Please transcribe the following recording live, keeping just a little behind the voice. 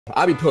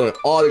I be pulling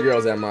all the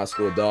girls at my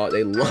school, dog.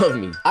 They love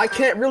me. I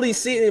can't really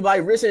see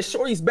anybody rich and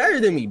shorty's better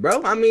than me,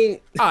 bro. I mean...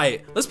 All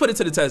right, let's put it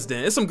to the test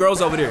then. There's some girls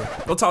over there.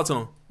 Go talk to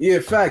them. Yeah,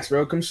 facts,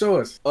 bro. Come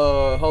show us.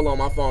 Hold on,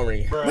 my phone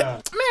ringing. Man,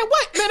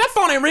 what? Man, that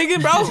phone ain't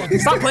ringing, bro.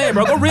 Stop playing,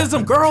 bro. Go rizz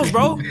them girls,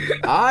 bro.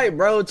 All right,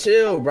 bro.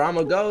 Chill, bro.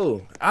 I'ma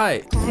go. All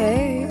right.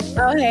 Hey.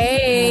 Oh,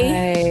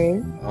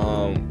 hey.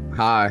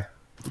 Hi.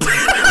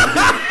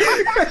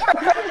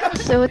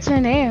 So what's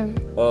your name?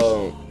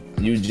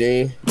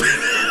 Eugene.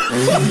 Oh,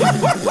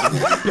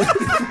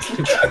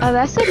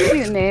 that's a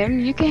cute name.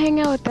 You can hang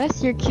out with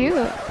us. You're cute.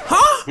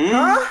 Huh?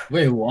 Huh?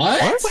 Wait,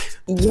 what?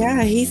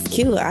 Yeah, he's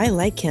cute. I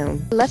like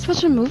him. Let's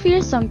watch a movie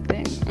or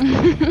something.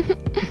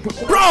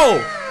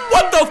 Bro!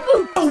 What the f?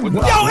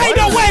 Yo, ain't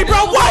no way,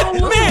 bro. What?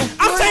 Man,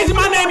 I'm changing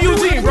my name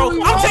Eugene,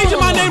 bro. I'm changing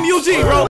my name Eugene, bro.